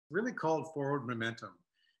really called forward momentum.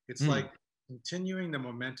 It's Hmm. like continuing the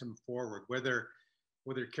momentum forward, whether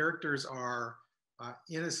characters are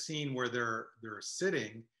in a scene where they're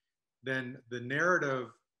sitting, then the narrative,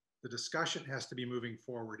 the discussion has to be moving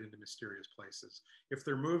forward into mysterious places. If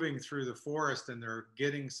they're moving through the forest and they're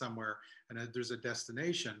getting somewhere and there's a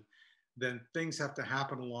destination, then things have to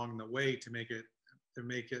happen along the way to make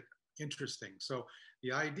it interesting. So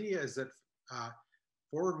the idea is that uh,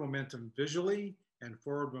 forward momentum visually and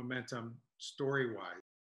forward momentum story wise.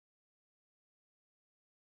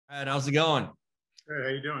 All right, how's it going? Hey, how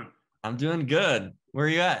you doing? I'm doing good. Where are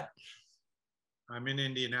you at? I'm in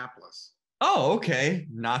Indianapolis. Oh, okay.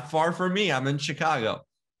 Not far from me. I'm in Chicago.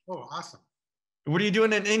 Oh, awesome. What are you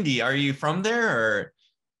doing in Indy? Are you from there or?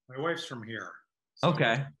 My wife's from here, so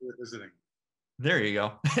Okay, we're visiting. there you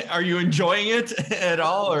go. Are you enjoying it at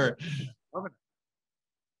all or? Loving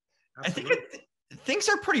it. I think Absolutely. things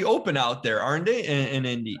are pretty open out there, aren't they, in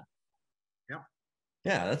Indy? Yeah.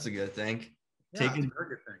 Yeah, that's a good thing. Yeah, Take it's it. a very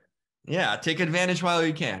good thing. Yeah, take advantage while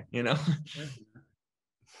you can, you know. Thank you, man.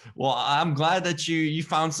 Well, I'm glad that you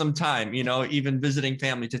found some time, you know, even visiting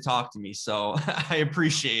family to talk to me. So I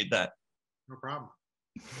appreciate that. No problem.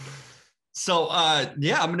 So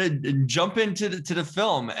yeah, I'm gonna jump into the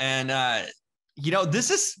film, and you know, this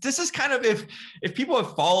is kind of, if people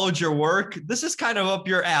have followed your work, this is kind of up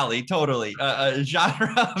your alley, totally. A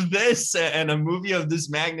genre of this and a movie of this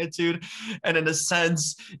magnitude, and in a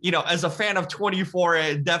sense, you know, as a fan of 24,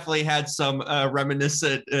 it definitely had some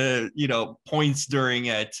reminiscent you know, points during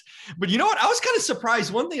it. But you know what? I was kind of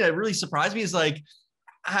surprised. One thing that really surprised me is like,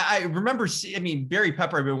 I remember, I mean, Barry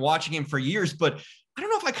Pepper, I've been watching him for years, but I don't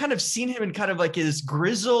know if I kind of seen him in kind of like his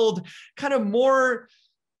grizzled, kind of more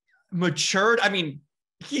matured. I mean,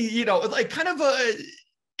 he, you know, like kind of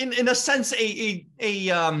in a sense, a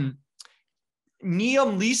Liam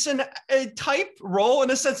Neeson type role in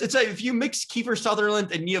a sense. It's like if you mix Kiefer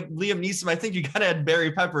Sutherland and Liam Neeson, I think you kind of had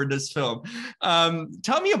Barry Pepper in this film.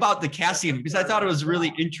 Tell me about the casting because I thought it was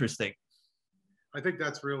really interesting. I think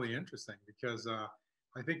that's really interesting because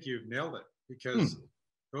I think you've nailed it because Hmm.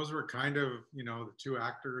 those were kind of, the two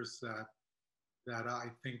actors that I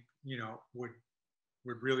think,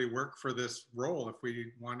 would really work for this role if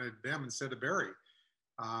we wanted them instead of Barry.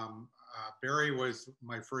 Barry was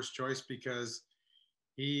my first choice because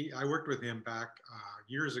I worked with him back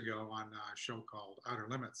years ago on a show called Outer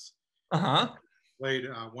Limits. Uh huh. Played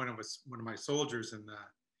one of my soldiers in the,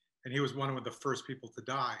 and he was one of the first people to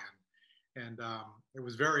die. And it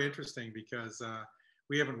was very interesting because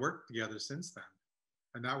we haven't worked together since then,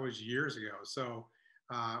 and that was years ago. So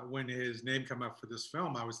when his name came up for this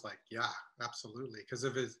film, I was like, yeah, absolutely, because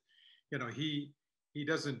of his, he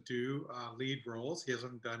doesn't do lead roles. He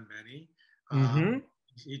hasn't done many. Um, Mm-hmm.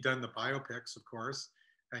 he done the biopics, of course,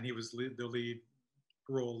 and he was the lead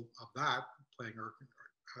role of that, playing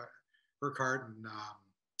Urquhart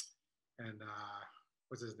and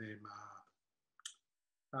what's his name?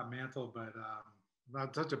 Not Mantle, but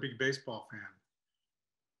not such a big baseball fan.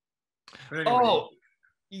 But anyway, Oh,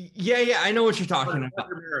 yeah, yeah. I know what you're talking about.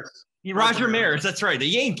 Roger Maris. Roger Roger Maris, Maris, that's right, the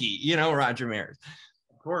Yankee. You know, Roger Maris.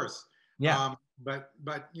 of course. Yeah. But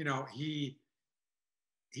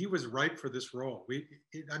he was ripe for this role.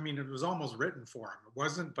 I mean, it was almost written for him. It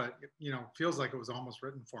wasn't, but feels like it was almost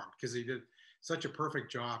written for him because he did such a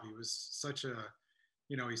perfect job. He was such a,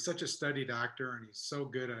 he's such a studied actor, and he's so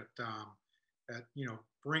good at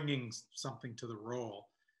bringing something to the role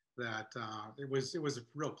that it was a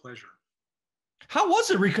real pleasure. How was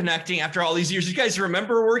it reconnecting after all these years? You guys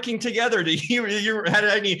remember working together? Do you had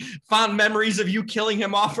any fond memories of you killing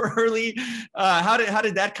him off early? How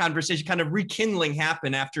did that conversation kind of rekindling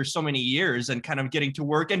happen after so many years and kind of getting to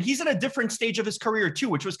work? And he's in a different stage of his career too,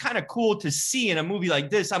 which was kind of cool to see in a movie like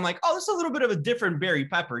this. I'm like, oh, this is a little bit of a different Barry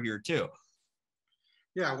Pepper here too.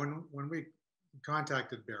 Yeah, when we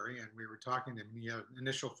contacted Barry and we were talking to him, he had an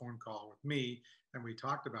initial phone call with me, and we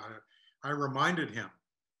talked about it. I reminded him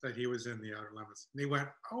that he was in the Outer Limits, and he went,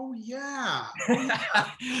 "Oh yeah, oh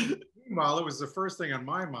yeah." Meanwhile, it was the first thing on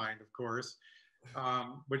my mind, of course,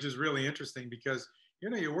 which is really interesting because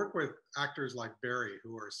you work with actors like Barry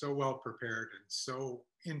who are so well prepared and so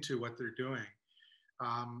into what they're doing.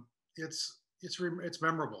 Um, it's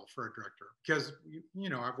memorable for a director because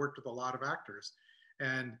I've worked with a lot of actors,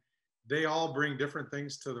 and they all bring different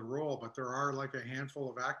things to the role, but there are like a handful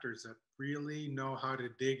of actors that really know how to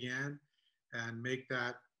dig in and make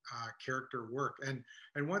that character work. And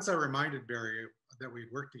once I reminded Barry that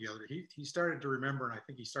we'd worked together, he started to remember, and I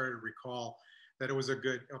think he started to recall that it was a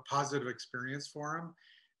positive experience for him.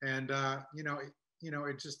 And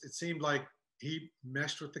it seemed like he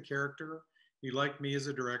meshed with the character. He liked me as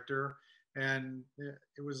a director, and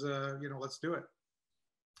it was let's do it.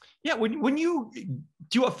 Yeah, when you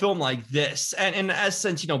do a film like this, and in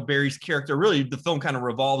essence, Barry's character, really the film kind of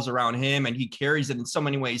revolves around him and he carries it in so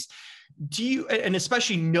many ways. Do you, and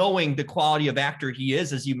especially knowing the quality of actor he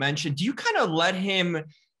is, as you mentioned, do you kind of let him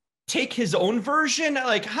take his own version?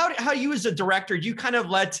 Like how you as a director, do you kind of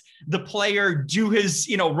let the player do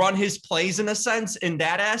his, run his plays in a sense, in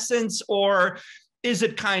that essence? Or is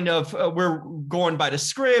it kind of we're going by the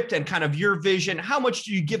script and kind of your vision? How much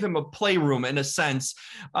do you give him a playroom in a sense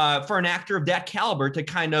for an actor of that caliber to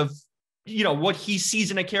kind of, what he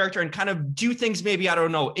sees in a character and kind of do things, maybe, I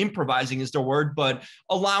don't know, improvising is the word, but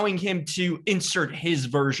allowing him to insert his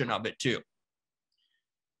version of it too?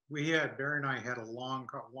 Barry and I had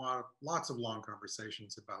lots of long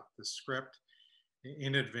conversations about the script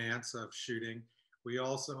in advance of shooting. We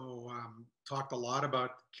also talked a lot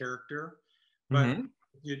about character, but Mm-hmm.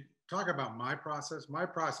 you talk about my process. My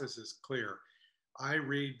process is clear. I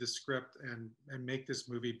read the script and make this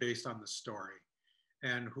movie based on the story.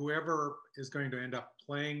 And whoever is going to end up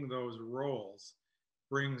playing those roles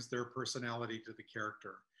brings their personality to the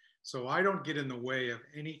character. So I don't get in the way of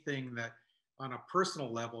anything that on a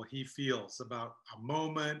personal level he feels about a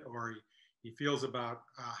moment, or he feels about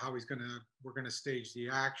how we're going to stage the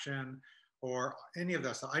action, or any of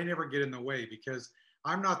that. So I never get in the way, because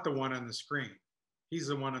I'm not the one on the screen. He's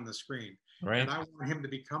the one on the screen. And Right. I want him to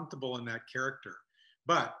be comfortable in that character.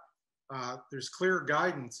 But there's clear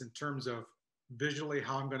guidance in terms of visually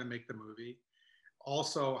how I'm going to make the movie.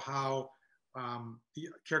 Also, how the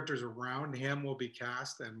characters around him will be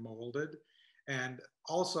cast and molded. And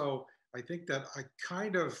also, I think that I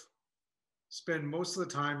kind of spend most of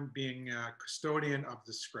the time being a custodian of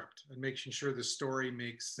the script and making sure the story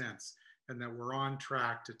makes sense and that we're on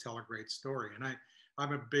track to tell a great story. And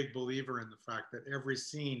I'm a big believer in the fact that every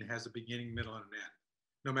scene has a beginning, middle, and an end,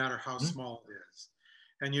 no matter how small it is.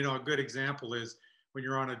 And a good example is when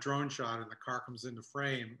you're on a drone shot and the car comes into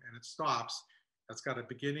frame and it stops, that's got a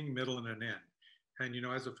beginning, middle, and an end. And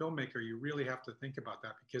as a filmmaker, you really have to think about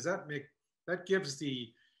that, because that gives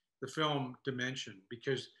the film dimension,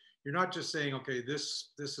 because you're not just saying, okay,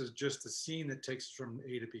 this is just a scene that takes us from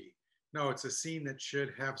A to B. No, it's a scene that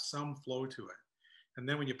should have some flow to it. And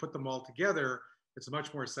then when you put them all together, it's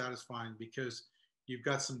much more satisfying because you've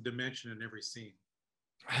got some dimension in every scene.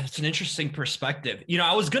 That's an interesting perspective.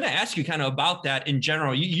 I was going to ask you kind of about that in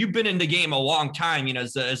general. You've been in the game a long time,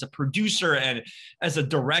 as a producer and as a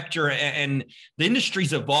director, and the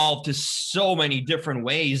industry's evolved to so many different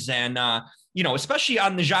ways. And, especially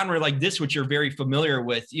on the genre like this, which you're very familiar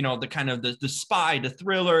with, the kind of the spy, the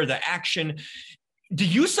thriller, the action, the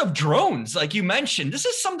use of drones, like you mentioned, this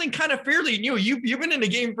is something kind of fairly new. You've been in the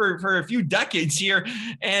game for a few decades here,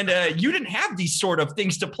 and you didn't have these sort of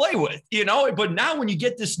things to play with, But now when you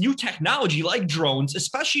get this new technology like drones,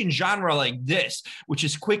 especially in genre like this, which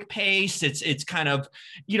is quick pace, it's kind of,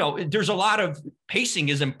 there's a lot of pacing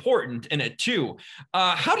is important in it too.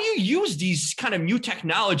 How do you use these kind of new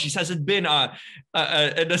technologies? Has it been,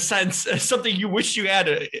 in a sense, something you wish you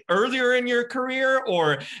had earlier in your career,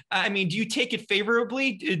 or I mean, do you take it favorably,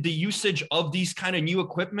 the usage of these kind of new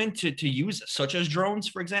equipment to use, such as drones,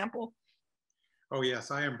 for example? Oh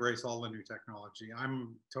yes, I embrace all the new technology.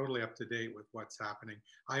 I'm totally up to date with what's happening.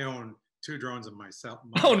 I own 2 drones of myself.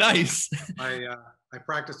 Oh, nice. I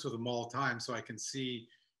practice with them all the time, so I can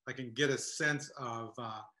get a sense of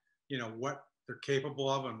what they're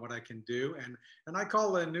capable of and what I can do. And I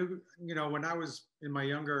call the new, when I was in my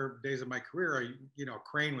younger days of my career,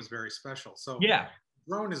 crane was very special. So Yeah.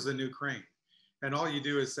 drone is the new crane. And all you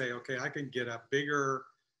do is say, okay, I can get a bigger,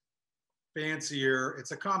 fancier. It's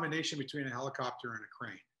a combination between a helicopter and a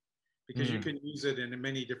crane, because you can use it in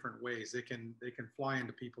many different ways. They can fly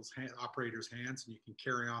into people's operators' hands, and you can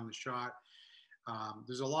carry on the shot.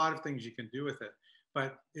 There's a lot of things you can do with it.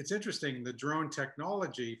 But it's interesting, the drone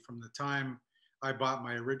technology, from the time I bought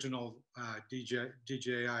my original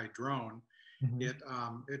DJI drone,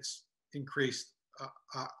 it's increased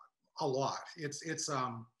a lot.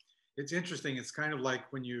 It's interesting. It's kind of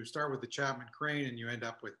like when you start with the Chapman crane and you end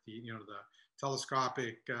up with the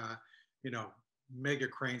telescopic mega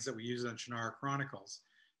cranes that we use on Shannara Chronicles,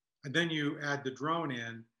 and then you add the drone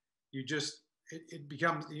in. It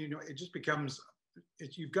becomes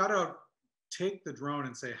you've got to take the drone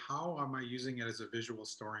and say, how am I using it as a visual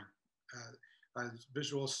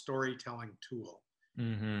storytelling tool?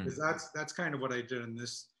 Because that's kind of what I did in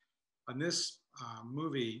this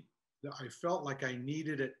movie. I felt like I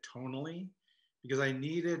needed it tonally, because I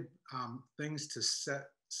needed things to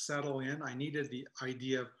settle in. I needed the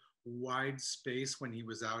idea of wide space when he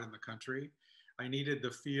was out in the country. I needed the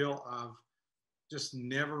feel of just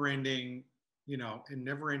never ending, in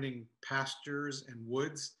never ending pastures and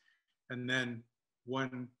woods, and then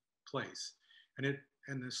one place. And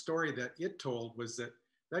the story that it told was that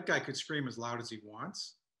that guy could scream as loud as he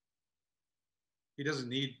wants. He doesn't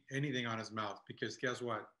need anything on his mouth, because guess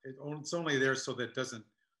what? It's only there so that it doesn't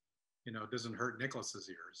hurt Nicholas's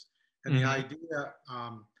ears. And the Mm-hmm. idea,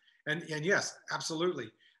 and yes,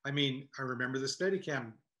 absolutely. I mean, I remember the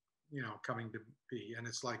Steadicam, coming to be, and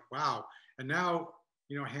it's like, wow. And now,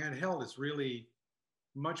 handheld is really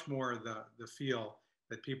much more the feel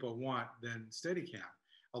that people want than Steadicam,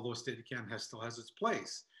 although Steadicam still has its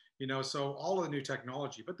place. So all of the new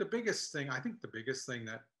technology. But I think the biggest thing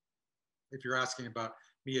that, if you're asking about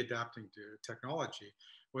me adapting to technology,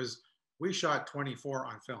 was we shot 24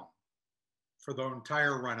 on film for the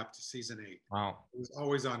entire run up to season 8. Wow. It was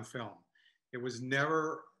always on film. It was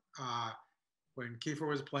never, when Kiefer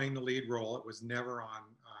was playing the lead role, it was never on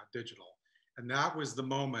digital. And that was the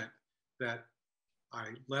moment that I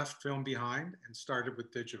left film behind and started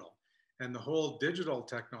with digital. And the whole digital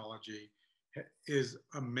technology is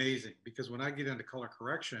amazing, because when I get into color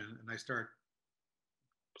correction and I start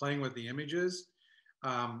playing with the images,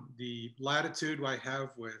 the latitude I have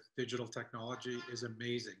with digital technology is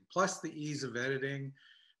amazing. Plus the ease of editing,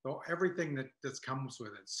 everything that comes with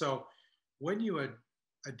it. So when you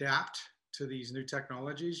adapt to these new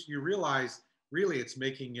technologies, you realize really it's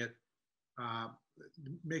making a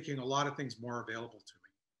lot of things more available to me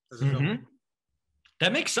as a filmmaker.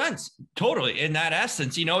 That makes sense. Totally. In that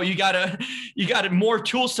essence, you got more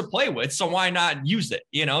tools to play with. So why not use it,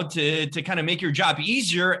 to kind of make your job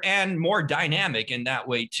easier and more dynamic in that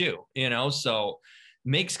way too, so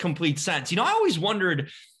makes complete sense. I always wondered,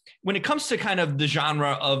 when it comes to kind of the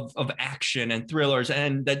genre of action and thrillers,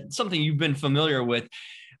 and that's something you've been familiar with,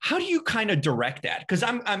 how do you kind of direct that? Because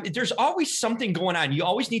there's always something going on. You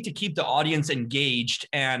always need to keep the audience engaged,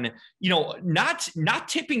 and not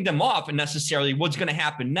tipping them off necessarily what's going to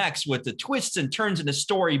happen next with the twists and turns in the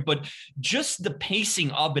story, but just the pacing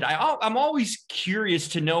of it. I'm always curious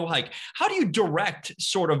to know, like, how do you direct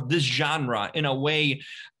sort of this genre in a way?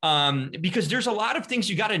 Because there's a lot of things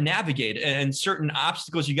you got to navigate and certain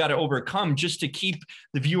obstacles you got to overcome just to keep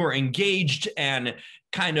the viewer engaged, and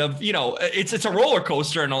kind of, it's a roller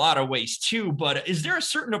coaster in a lot of ways too. But is there a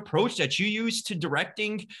certain approach that you use to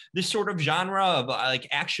directing this sort of genre of like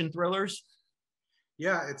action thrillers?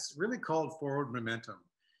 Yeah, it's really called forward momentum.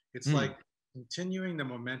 It's like continuing the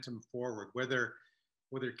momentum forward, whether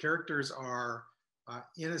characters are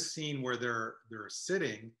in a scene where they're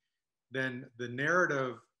sitting, then the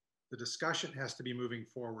narrative, the discussion has to be moving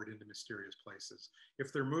forward into mysterious places.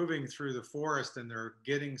 If they're moving through the forest and they're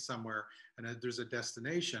getting somewhere and there's a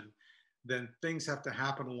destination, then things have to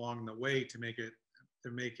happen along the way to make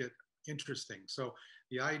it interesting. So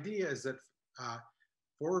the idea is that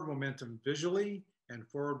forward momentum visually and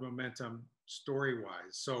forward momentum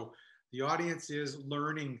story-wise. So the audience is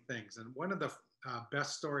learning things. And one of the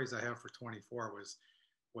best stories I have for 24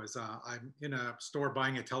 was I'm in a store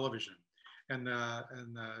buying a television, and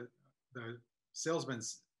the salesman,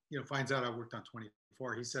 finds out I worked on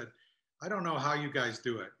 24. He said, "I don't know how you guys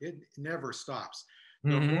do it. It never stops."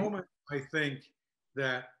 The moment I think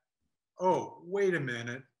that, oh, wait a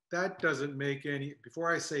minute, that doesn't make any,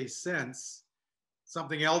 before I say sense,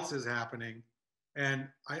 something else is happening. And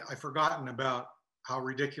I've forgotten about how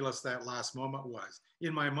ridiculous that last moment was.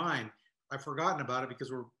 In my mind, I've forgotten about it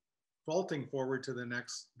because we're vaulting forward to the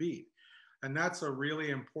next beat. And that's a really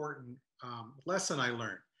important lesson I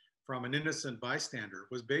learned from an innocent bystander.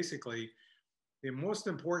 Was basically, the most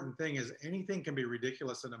important thing is anything can be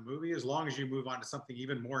ridiculous in a movie as long as you move on to something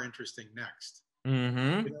even more interesting next.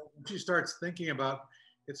 Once you start thinking about,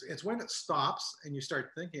 it's when it stops and you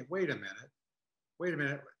start thinking, wait a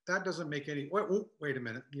minute, that doesn't make any, wait a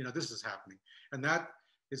minute, this is happening. And that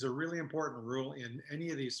is a really important rule in any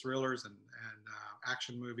of these thrillers and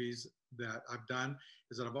action movies that I've done,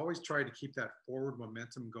 is that I've always tried to keep that forward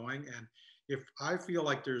momentum going. And if I feel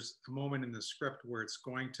like there's a moment in the script where it's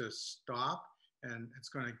going to stop and it's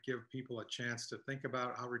going to give people a chance to think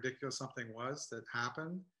about how ridiculous something was that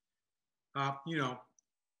happened,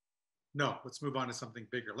 no, let's move on to something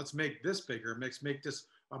bigger. Let's make this bigger. Let's make this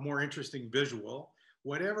a more interesting visual.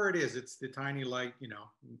 Whatever it is, it's the tiny light,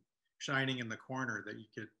 shining in the corner that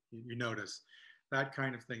you notice. That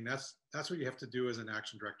kind of thing. That's what you have to do as an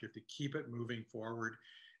action director, to keep it moving forward.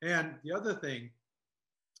 And the other thing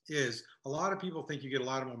is, a lot of people think you get a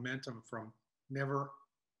lot of momentum from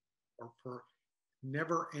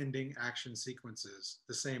never-ending action sequences,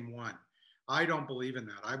 the same one. I don't believe in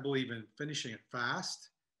that. I believe in finishing it fast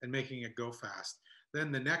and making it go fast.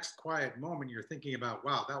 Then the next quiet moment, you're thinking about,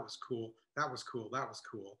 wow, that was cool. that was cool. That was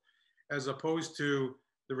cool. As opposed to,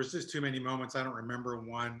 there was just too many moments. I don't remember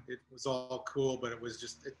one. It was all cool, but it was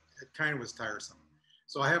just, it kind of was tiresome.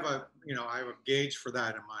 So I have a, I have a gauge for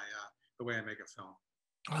that in my, the way I make a film.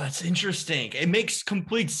 Oh, that's interesting. It makes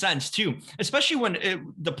complete sense too, especially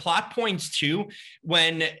when the plot points too,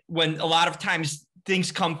 when a lot of times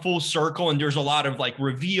things come full circle and there's a lot of like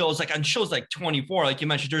reveals, like on shows like 24, like you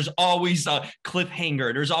mentioned, there's always a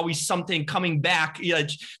cliffhanger. There's always something coming back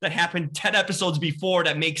that happened 10 episodes before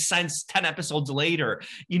that makes sense 10 episodes later,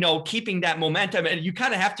 keeping that momentum. And you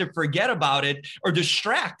kind of have to forget about it or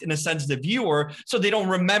distract, in a sense, the viewer so they don't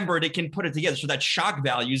remember, they can put it together. So that shock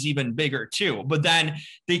value is even bigger too. But then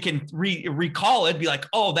they can recall it, be like,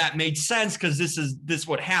 oh, that made sense because this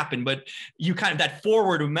what happened. But you kind of, that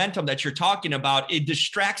forward momentum that you're talking about, it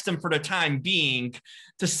distracts them for the time being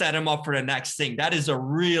to set them up for the next thing. That is a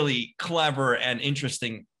really clever and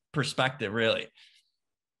interesting perspective, really.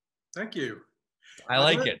 Thank you. I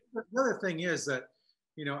like it. The other thing is that,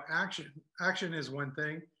 action is one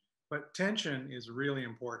thing, but tension is really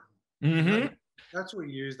important. Mm-hmm. That's what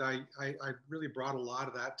we used. I really brought a lot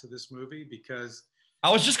of that to this movie because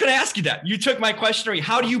I was just going to ask you that. You took my question.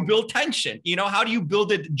 How do you build tension? How do you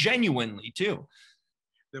build it genuinely too?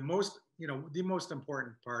 The most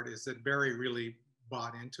important part is that Barry really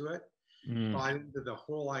bought into it, bought into the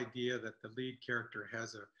whole idea that the lead character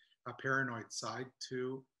has a paranoid side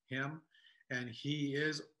to him, and he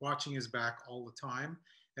is watching his back all the time.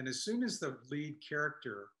 And as soon as the lead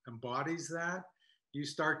character embodies that, you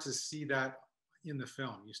start to see that in the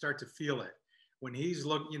film. You start to feel it. When he's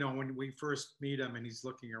when we first meet him and he's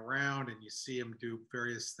looking around and you see him do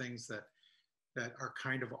various things that are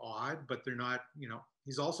kind of odd, but they're not,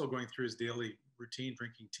 he's also going through his daily routine,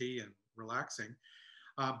 drinking tea and relaxing.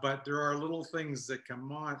 But there are little things that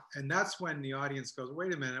come on, and that's when the audience goes,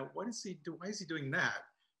 wait a minute, what is he doing? Why is he doing that?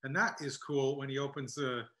 And that is cool when he opens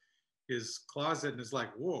his closet and is like,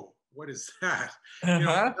 whoa, what is that?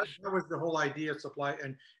 Uh-huh. That was the whole idea of supply.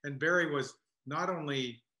 And Barry was not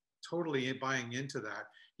only totally buying into that,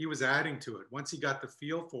 he was adding to it. Once he got the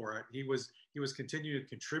feel for it, he was continuing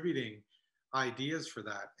contributing ideas for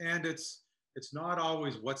that. And it's not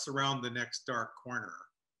always what's around the next dark corner.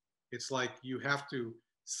 It's like you have to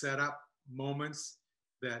set up moments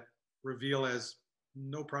that reveal as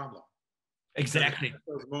no problem. Exactly.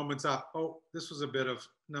 Those moments up, oh, this was a bit of,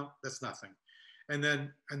 no, that's nothing. And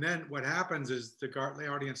then what happens is the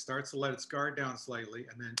audience starts to let its guard down slightly,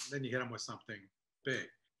 and then you hit them with something big.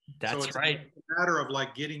 That's so it's right. a matter of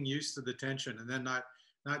like getting used to the tension and then not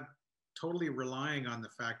totally relying on the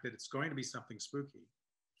fact that it's going to be something spooky.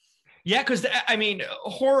 Yeah, because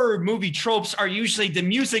horror movie tropes are usually the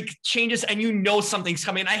music changes and something's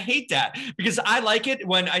coming. I hate that because I like it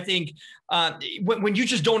when I think when you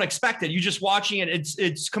just don't expect it. You're just watching it.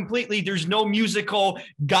 It's completely, there's no musical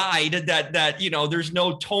guide that there's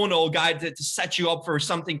no tonal guide to set you up for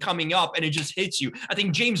something coming up, and it just hits you. I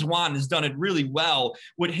think James Wan has done it really well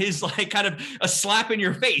with his like kind of a slap in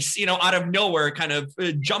your face, out of nowhere kind of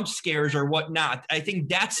jump scares or whatnot. I think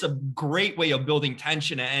that's a great way of building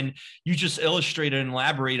tension, and you just illustrated and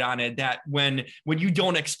elaborate on it, that when you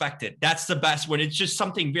don't expect it, that's the best. When it's just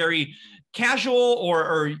something very casual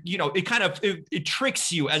or it kind of it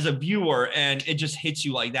tricks you as a viewer and it just hits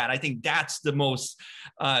you like that. I think that's the most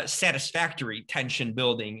satisfactory tension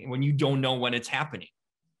building, when you don't know when it's happening.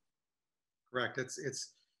 Correct. It's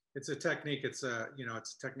a technique. It's a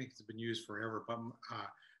technique that's been used forever. But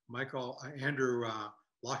Andrew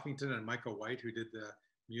Lockington and Michael White, who did the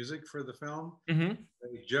music for the film, mm-hmm.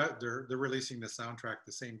 they're releasing the soundtrack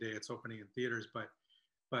the same day it's opening in theaters, but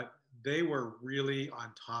they were really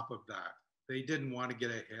on top of that. They didn't want to get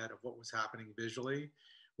ahead of what was happening visually.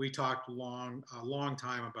 We talked a long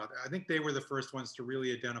time about that. I think they were the first ones to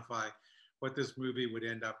really identify what this movie would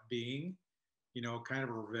end up being, kind of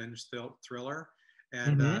a revenge thriller.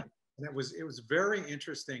 And, mm-hmm. And it was very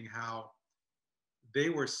interesting how they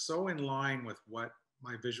were so in line with what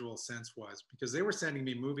my visual sense was, because they were sending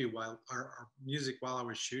me our music while I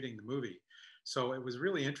was shooting the movie. So it was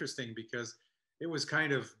really interesting because it was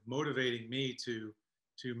kind of motivating me to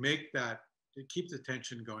make that, to keep the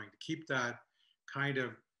tension going, to keep that kind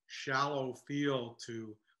of shallow feel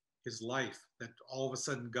to his life that all of a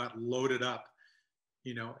sudden got loaded up,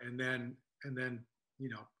 and then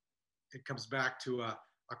it comes back to a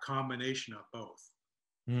combination of both.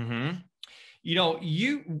 Mm-hmm.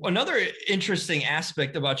 Another interesting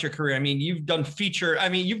aspect about your career, you've done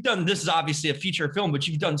this is obviously a feature film, but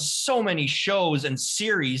you've done so many shows and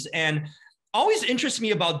series. And always interests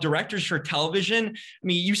me about directors for television. I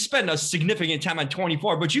mean, you spend a significant time on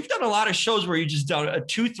 24, but you've done a lot of shows where you just done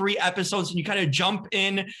 2-3 episodes and you kind of jump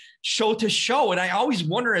in show to show. And I always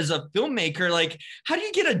wonder as a filmmaker, like, how do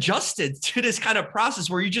you get adjusted to this kind of process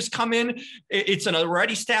where you just come in, it's an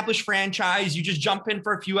already established franchise, you just jump in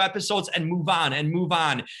for a few episodes and move on and move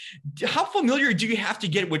on. How familiar do you have to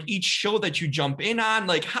get with each show that you jump in on?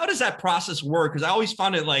 Like, how does that process work? Because I always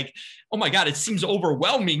found it like, oh my God, it seems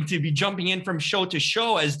overwhelming to be jumping in from show to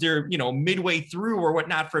show as they're, midway through or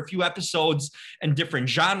whatnot for a few episodes and different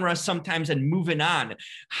genres sometimes and moving on.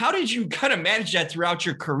 How did you kind of manage that throughout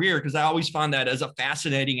your career? Because I always found that as a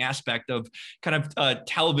fascinating aspect of kind of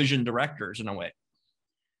television directors in a way.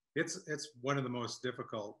 It's one of the most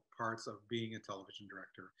difficult parts of being a television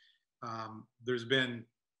director. There's been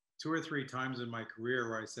 2 or 3 times in my career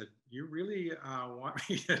where I said, "You really want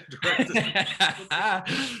me to direct this?"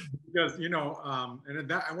 Because and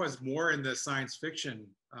that I was more in the science fiction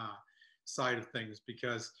side of things,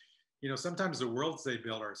 because sometimes the worlds they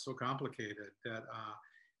build are so complicated that.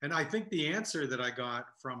 And I think the answer that I got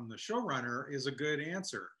from the showrunner is a good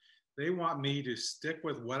answer. They want me to stick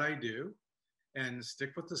with what I do, and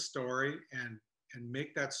stick with the story, and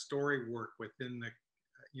make that story work within the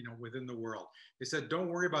within the world. They said, don't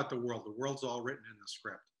worry about the world. The world's all written in the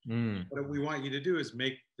script. What we want you to do is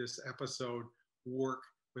make this episode work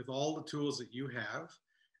with all the tools that you have,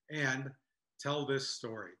 and tell this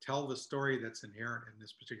story. Tell the story that's inherent in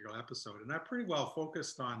this particular episode. And I pretty well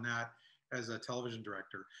focused on that as a television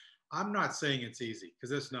director. I'm not saying it's easy,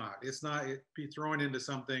 because it's not. Be thrown into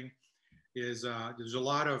something is there's a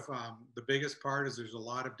lot of the biggest part is there's a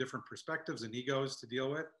lot of different perspectives and egos to deal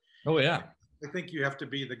with. Oh yeah. I think you have to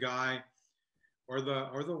be the guy or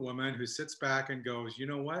the woman who sits back and goes, you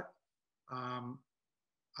know what?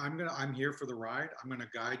 I'm here for the ride. I'm gonna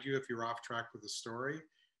guide you if you're off track with the story.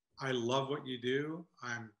 I love what you do.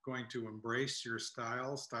 I'm going to embrace your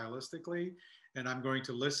style stylistically, and I'm going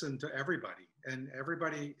to listen to everybody. And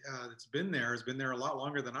everybody that's been there has been there a lot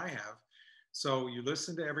longer than I have. So you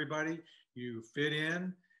listen to everybody, you fit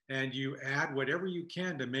in, and you add whatever you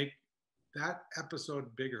can to make that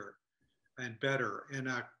episode bigger and better and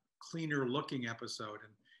a cleaner looking episode.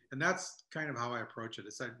 And that's kind of how I approach it.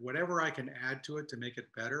 It's like whatever I can add to it to make it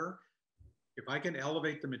better. If I can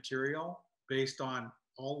elevate the material based on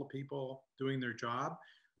all the people doing their job,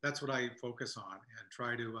 that's what I focus on and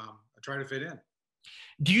try to fit in.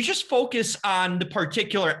 Do you just focus on the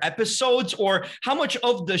particular episodes, or how much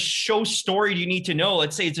of the show story do you need to know?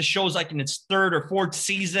 Let's say it's a show's like in its 3rd or 4th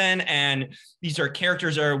season and these are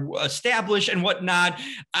characters are established and whatnot.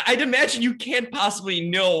 I'd imagine you can't possibly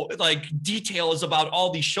know like details about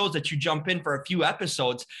all these shows that you jump in for a few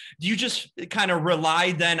episodes. Do you just kind of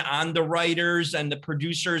rely then on the writers and the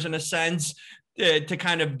producers in a sense to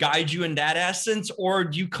kind of guide you in that essence? Or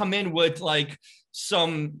do you come in with like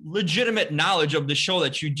some legitimate knowledge of the show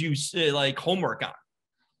that you do like homework on?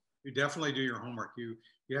 You definitely do your homework. You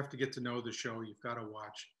have to get to know the show. You've got to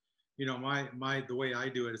watch. The way I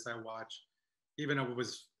do it is I watch, even though it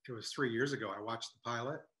was 3 years ago, I watched the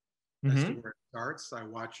pilot as to where it starts. I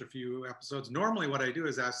watch a few episodes. Normally what I do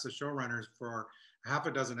is ask the showrunners for half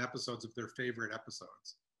a dozen episodes of their favorite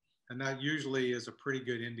episodes. And that usually is a pretty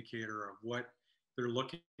good indicator of what they're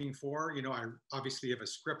looking for. I obviously have a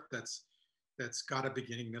script that's got a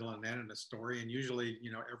beginning, middle, and end and a story. And usually,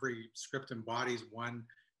 every script embodies one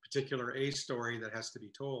particular A story that has to be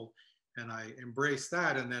told. And I embrace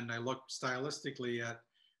that. And then I look stylistically at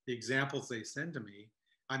the examples they send to me.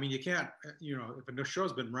 I mean, you can't, if a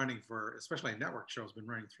show's been running for, especially a network show's been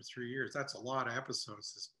running for 3 years, that's a lot of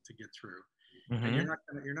episodes to get through. And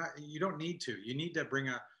you don't need to. You need to bring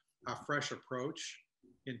a fresh approach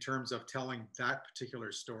in terms of telling that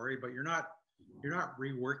particular story, but you're not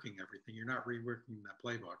reworking everything. You're not reworking the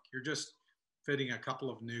playbook. You're just fitting a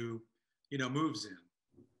couple of new, moves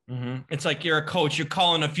in. It's like you're a coach. You're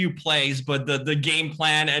calling a few plays, but the game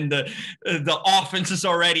plan and the offense is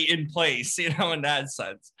already in place. In that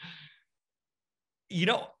sense.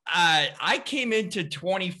 I came into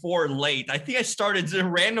 24 late. I think I started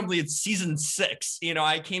randomly at season 6.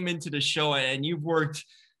 I came into the show, and you've worked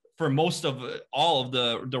for most of all of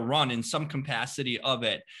the run in some capacity of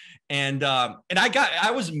it. And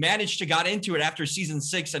I was managed to got into it after season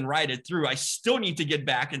 6 and ride it through. I still need to get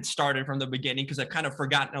back and start it from the beginning because I've kind of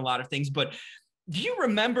forgotten a lot of things. But do you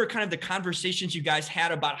remember kind of the conversations you guys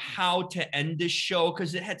had about how to end this show?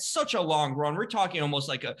 Because it had such a long run. We're talking almost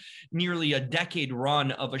like nearly a decade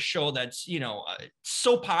run of a show that's,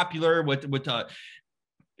 so popular with a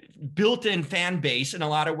built-in fan base in a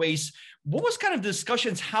lot of ways. what was kind of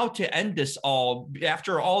discussions how to end this all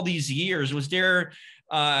after all these years? Was there,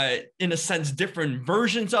 in a sense, different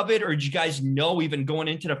versions of it, or did you guys know even going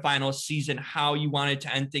into the final season how you wanted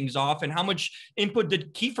to end things off, and how much input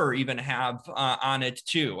did Kiefer even have on it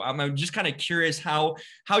too? I'm just kind of curious how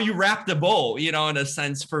you wrap the bow, in a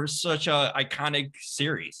sense, for such a iconic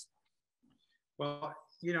series. Well,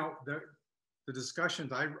 the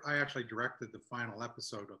discussions, I actually directed the final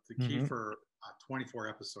episode of the Kiefer 24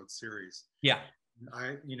 episode series. Yeah.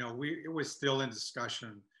 It was still in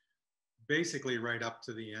discussion basically right up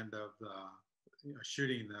to the end of the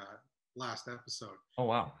shooting the last episode. Oh,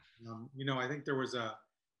 wow. I think there was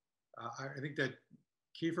I think that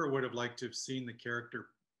Kiefer would have liked to have seen the character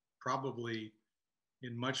probably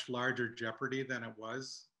in much larger jeopardy than it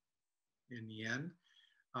was in the end.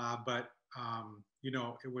 But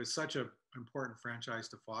it was such an important franchise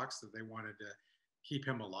to Fox that they wanted to keep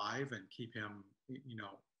him alive and keep him,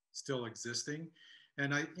 still existing.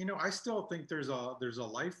 And I still think there's a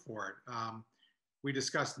life for it. We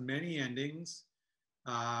discussed many endings.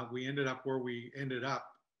 We ended up where we ended up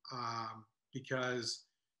because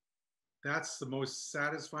that's the most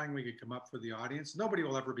satisfying we could come up for the audience. Nobody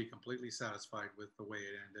will ever be completely satisfied with the way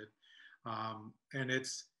it ended.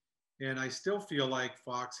 And I still feel like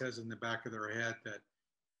Fox has in the back of their head that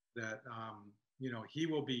he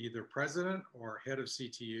will be either president or head of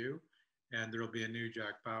CTU, and there'll be a new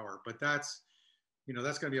Jack Bauer. But that's going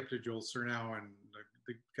to be up to Joel Surnow and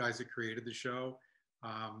the guys that created the show.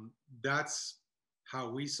 That's how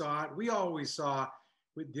we saw it. We always saw,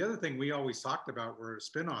 the other thing we always talked about were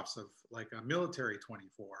spinoffs of like a military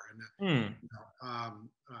 24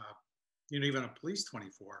 and even a police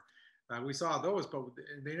 24. We saw those, but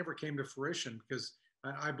they never came to fruition because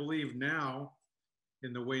I believe now,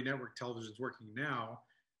 in the way network television is working now,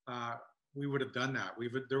 we would have done that.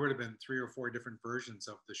 There would have been 3 or 4 different versions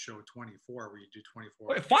of the show 24, where you do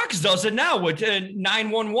 24. Fox does it now with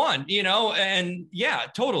 911, and yeah,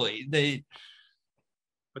 totally.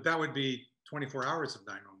 But that would be 24 hours of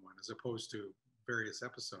 911 as opposed to various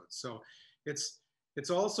episodes. So it's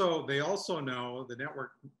also, they also know, the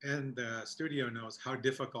network and the studio knows how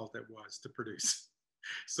difficult it was to produce.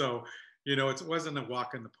 So, it wasn't a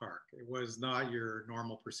walk in the park. It was not your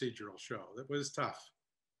normal procedural show. It was tough.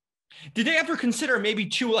 Did they ever consider maybe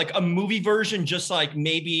too, like a movie version, just like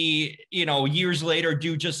maybe, years later,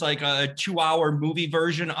 do just like a 2-hour movie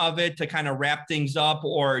version of it to kind of wrap things up,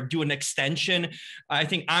 or do an extension? I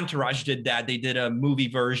think Entourage did that. They did a movie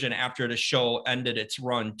version after the show ended its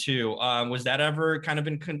run too. Was that ever kind of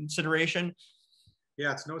in consideration?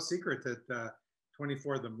 Yeah, it's no secret that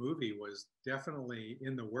 24, the movie, was definitely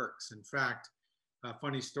in the works. In fact, a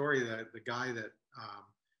funny story, that the guy that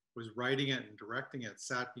was writing it and directing it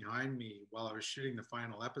sat behind me while I was shooting the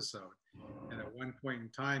final episode. And at one point in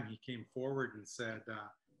time, he came forward and said,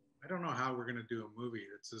 I don't know how we're going to do a movie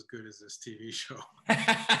that's as good as this TV show. And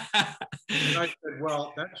I said,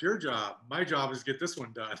 well, that's your job. My job is to get this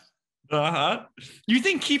one done. You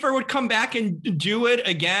think Kiefer would come back and do it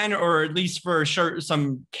again, or at least for sure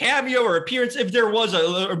some cameo or appearance, if there was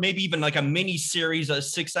or maybe even like a mini series, a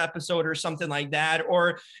 6 episode or something like that?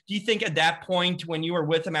 Or do you think at that point, when you were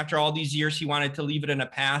with him after all these years, he wanted to leave it in the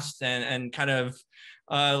past and kind of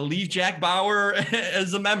leave Jack Bauer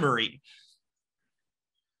as a memory?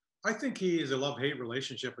 I think he is a love-hate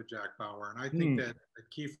relationship with Jack Bauer, and I think that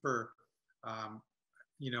Kiefer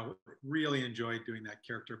really enjoyed doing that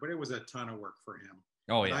character, but it was a ton of work for him.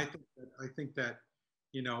 Oh yeah. I think that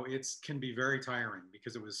it can be very tiring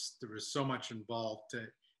because there was so much involved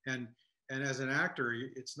and as an actor,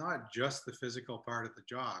 it's not just the physical part of the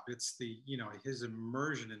job. It's the his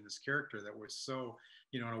immersion in this character that was so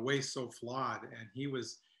in a way so flawed, and he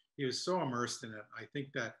was so immersed in it. I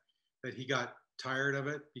think that he got tired of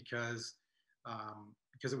it because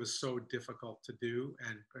it was so difficult to do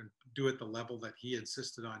and do at the level that he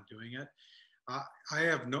insisted on doing it. I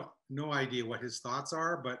have no idea what his thoughts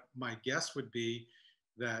are, but my guess would be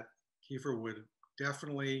that Kiefer would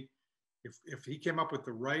definitely, if he came up with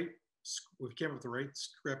the right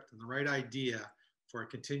script and the right idea for a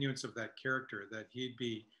continuance of that character, that he'd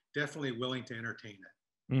be definitely willing to entertain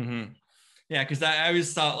it. Mm-hmm. Yeah, because I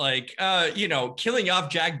always thought like, killing off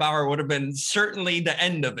Jack Bauer would have been certainly the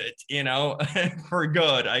end of it, for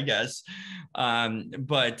good, I guess.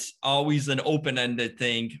 But always an open-ended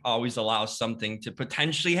thing always allows something to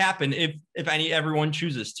potentially happen if everyone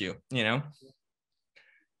chooses to,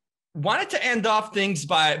 Wanted to end off things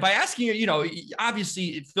by asking you,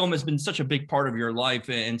 obviously film has been such a big part of your life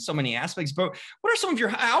in so many aspects, but what are some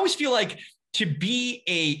of I always feel like to be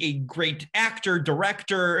a great actor,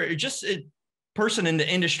 director, just person in the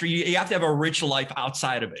industry, you have to have a rich life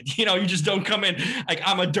outside of it. You just don't come in like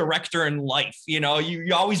I'm a director in life. You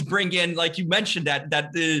always bring in, like you mentioned,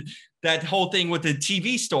 that whole thing with the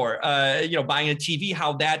TV store, buying a TV,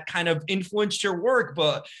 how that kind of influenced your work.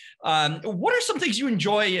 But what are some things you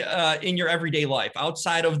enjoy in your everyday life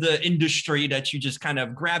outside of the industry that you just kind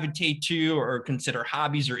of gravitate to or consider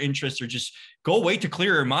hobbies or interests, or just go away to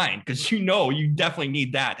clear your mind? Because you definitely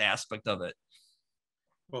need that aspect of it.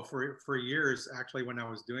 Well, for years, actually, when I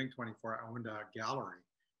was doing 24, I owned a gallery,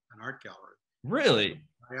 an art gallery. Really?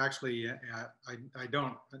 I actually, I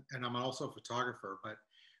don't, and I'm also a photographer, but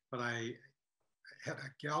I had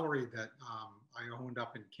a gallery that I owned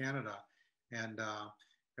up in Canada, and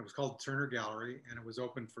it was called Turner Gallery, and it was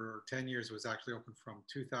open for 10 years. It was actually open from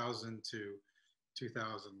 2000 to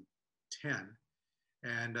 2010,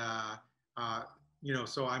 and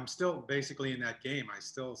so I'm still basically in that game. I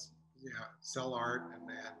still sell art,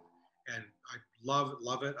 and I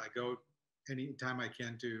love it. I go anytime I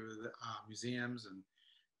can to the museums,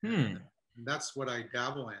 and that's what I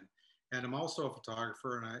dabble in. And I'm also a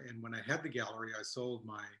photographer, and when I had the gallery, I sold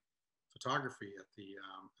my photography at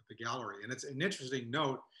the gallery. And it's an interesting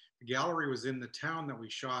note. The gallery was in the town that we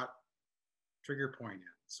shot Trigger Point in.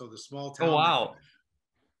 So the small town. Oh, wow.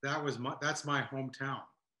 That's my hometown.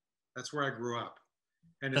 That's where I grew up.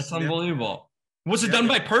 And that's unbelievable. Was it done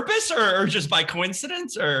by purpose or just by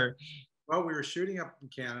coincidence? Or well, we were shooting up in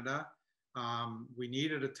Canada. We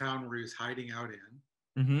needed a town where he was hiding out in.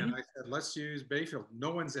 Mm-hmm. And I said, let's use Bayfield.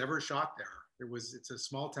 No one's ever shot there. It's a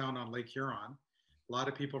small town on Lake Huron. A lot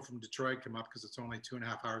of people from Detroit come up because it's only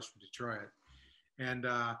 2.5 hours from Detroit. And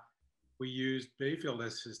we used Bayfield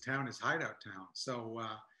as his hideout town. So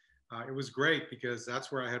it was great because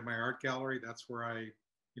that's where I had my art gallery. That's where I,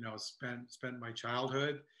 spent my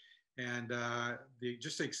childhood. And the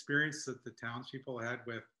experience that the townspeople had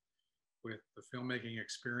with the filmmaking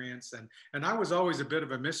experience. And I was always a bit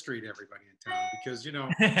of a mystery to everybody in town because,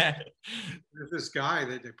 there's this guy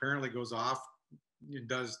that apparently goes off and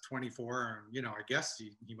does 24 and, I guess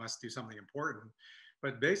he must do something important.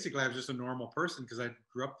 But basically I was just a normal person because I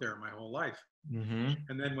grew up there my whole life. Mm-hmm.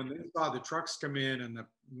 And then when they saw the trucks come in and the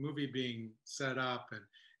movie being set up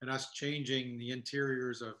and us changing the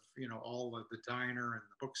interiors of, all of the diner and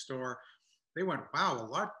the bookstore, they went, wow, a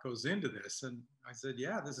lot goes into this. And I said,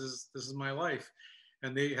 yeah, this is my life.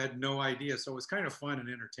 And they had no idea. So it was kind of fun and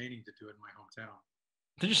entertaining to do it in my hometown.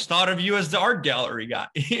 They just thought of you as the art gallery guy,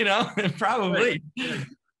 probably. Right.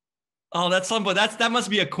 Oh, that's fun, but that must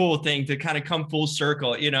be a cool thing to kind of come full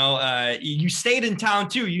circle. You stayed in town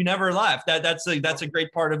too. You never left. That's a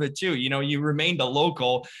great part of it too. You remained a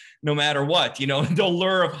local no matter what. The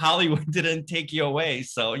allure of Hollywood didn't take you away,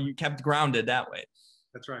 so you kept grounded that way.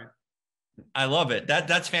 That's right. I love it.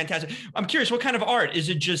 That's fantastic. I'm curious, what kind of art is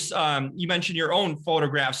it? Just you mentioned your own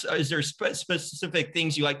photographs. Is there specific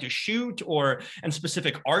things you like to shoot, and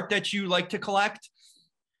specific art that you like to collect?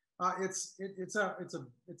 It's a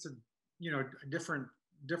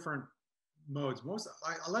different modes.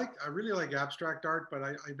 I really like abstract art, but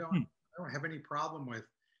I don't have any problem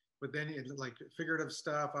with any like figurative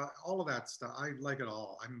stuff. All of that stuff, I like it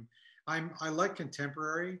all. I like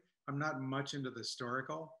contemporary. I'm not much into the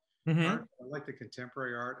historical art. I like the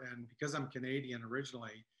contemporary art, and because I'm Canadian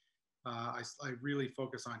originally, I really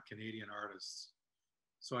focus on Canadian artists.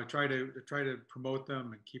 So I try to promote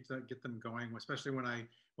them and get them going, especially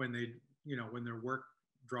when their work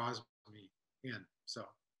draws me in. So.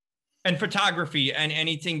 And photography and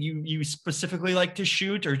anything you specifically like to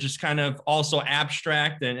shoot, or just kind of also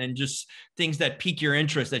abstract and just things that pique your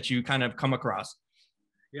interest that you kind of come across?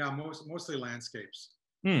 Yeah, mostly landscapes.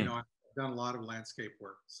 I've done a lot of landscape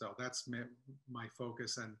work, so that's my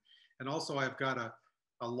focus. And also I've got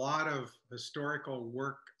a lot of historical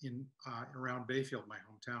work in around Bayfield, my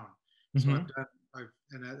hometown. So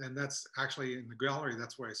and that's actually in the gallery.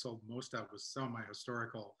 That's where I sold most of was some of my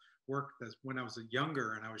historical work. That's when I was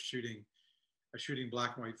younger and I was shooting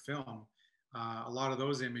black and white film. A lot of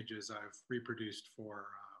those images I've reproduced for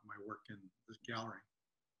my work in this gallery.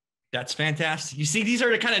 That's fantastic. You see, these are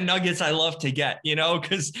the kind of nuggets I love to get,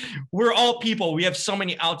 because we're all people. We have so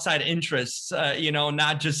many outside interests,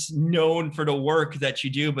 not just known for the work that you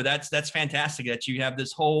do, but that's fantastic that you have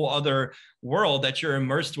this whole other world that you're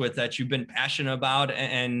immersed with, that you've been passionate about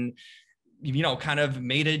and kind of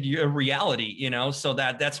made it a reality, so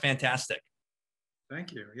that's fantastic.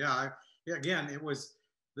 Thank you. Yeah. Again,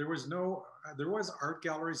 there was art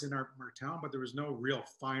galleries in our town, but there was no real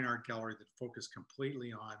fine art gallery that focused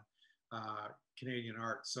completely on Canadian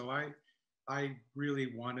art. So I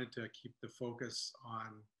really wanted to keep the focus on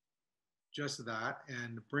just that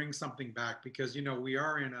and bring something back, because we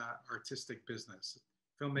are in an artistic business.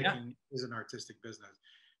 Yeah. Filmmaking is an artistic business.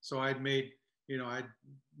 So I'd made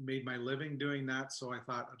my living doing that. So I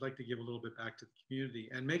thought I'd like to give a little bit back to the community,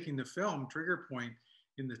 and making the film Trigger Point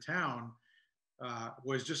in the town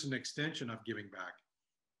was just an extension of giving back.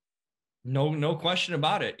 No question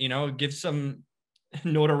about it. Give some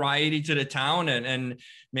notoriety to the town, and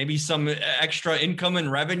maybe some extra income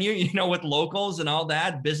and revenue, with locals and all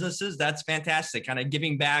that, businesses. That's fantastic. Kind of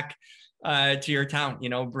giving back to your town,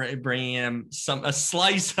 bringing them a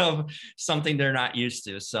slice of something they're not used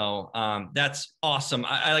to. So that's awesome.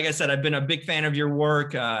 Like I said, I've been a big fan of your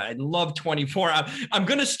work. I love 24. I'm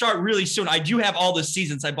going to start really soon. I do have all the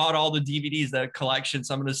seasons. I bought all the DVDs, the collection.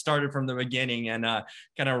 So I'm going to start it from the beginning and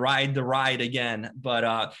kind of ride the ride again. But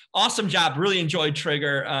awesome job. Really enjoyed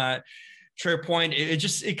Trigger Point.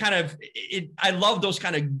 I love those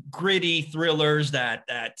kind of gritty thrillers that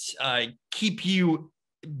keep you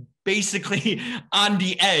basically on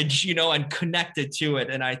the edge, and connected to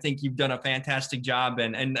it. And I think you've done a fantastic job,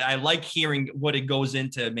 and I like hearing what it goes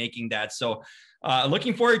into making that. So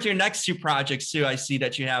looking forward to your next two projects too. I see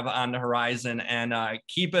that you have on the horizon, and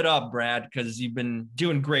keep it up, Brad, because you've been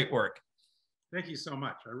doing great work. Thank you so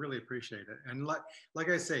much. I really appreciate it. And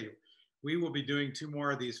like I say, we will be doing 2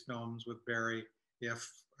 more of these films with Barry if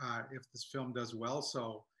this film does well.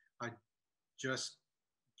 So I just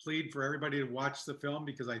plead for everybody to watch the film,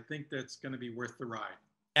 because I think that's going to be worth the ride.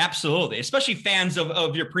 Absolutely. Especially fans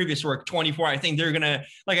of your previous work, 24. I think they're going to,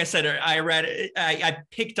 like I said, I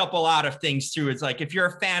picked up a lot of things too. It's like, if you're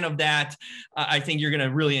a fan of that, I think you're going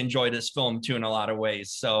to really enjoy this film too, in a lot of ways.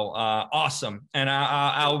 So awesome. And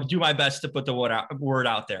I'll do my best to put the word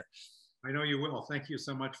out there. I know you will. Thank you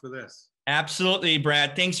so much for this. Absolutely,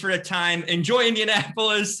 Brad. Thanks for the time. Enjoy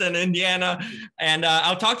Indianapolis and Indiana. And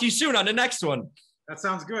I'll talk to you soon on the next one. That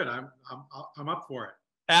sounds good. I'm up for it.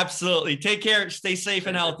 Absolutely. Take care. Stay safe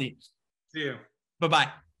and healthy. See you. Bye-bye.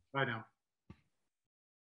 Bye now.